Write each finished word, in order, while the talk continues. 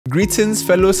Greetings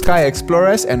fellow sky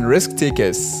explorers and risk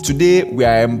takers. Today we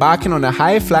are embarking on a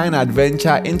high-flying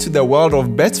adventure into the world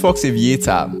of BetFox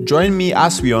Aviator. Join me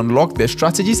as we unlock the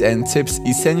strategies and tips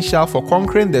essential for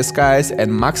conquering the skies and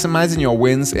maximizing your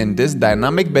wins in this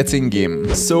dynamic betting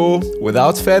game. So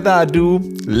without further ado,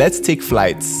 let's take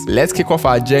flight. Let's kick off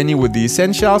our journey with the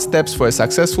essential steps for a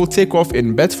successful takeoff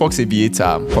in BetFox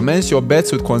Aviator. Commence your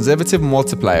bets with conservative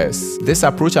multipliers. This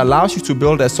approach allows you to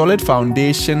build a solid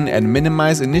foundation and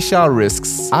minimize initial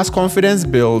risks. As confidence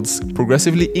builds,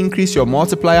 progressively increase your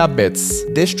multiplier bets.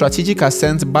 This strategic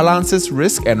ascent balances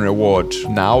risk and reward.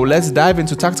 Now let's dive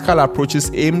into tactical approaches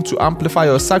aimed to amplify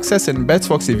your success in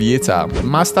BetFox Aviator.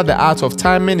 Master the art of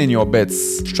timing in your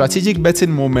bets. Strategic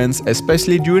betting moments,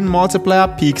 especially during multiplier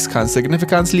peaks, can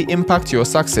significantly impact your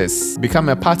success. Become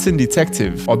a pattern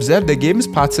detective. Observe the game's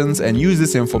patterns and use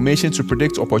this information to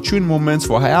predict opportune moments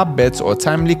for higher bets or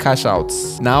timely cash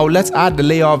outs. Now let's add the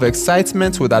layer of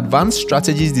excitement with advanced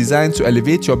strategies designed to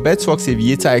elevate your BetFox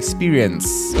Aviator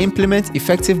experience. Implement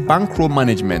effective bankroll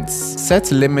management.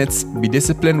 Set limits, be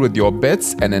disciplined with your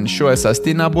bets, and ensure a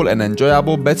sustainable and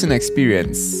enjoyable betting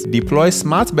experience. Deploy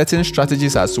smart betting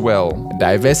strategies as well.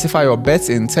 Diversify your bets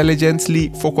intelligently,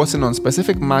 focusing on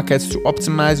specific markets to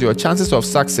optimize your chances of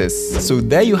success. So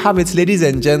there you have it, ladies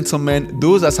and gentlemen.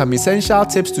 Those are some essential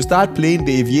tips to start playing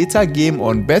the Aviator game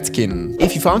on Betkin.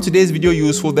 If you found today's video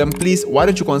useful, then please why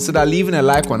don't you consider leaving a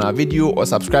like on our video or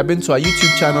subscribing to our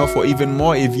YouTube channel for even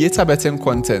more Aviator betting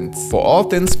content. For all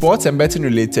things sports and betting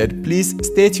related, please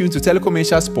stay tuned to Telecom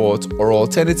Asia Sport, or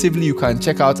alternatively you can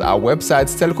check out our website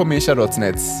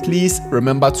telecomasia.net. Please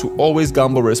remember to always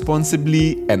gamble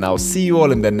responsibly, and I'll see you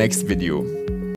all in the next video.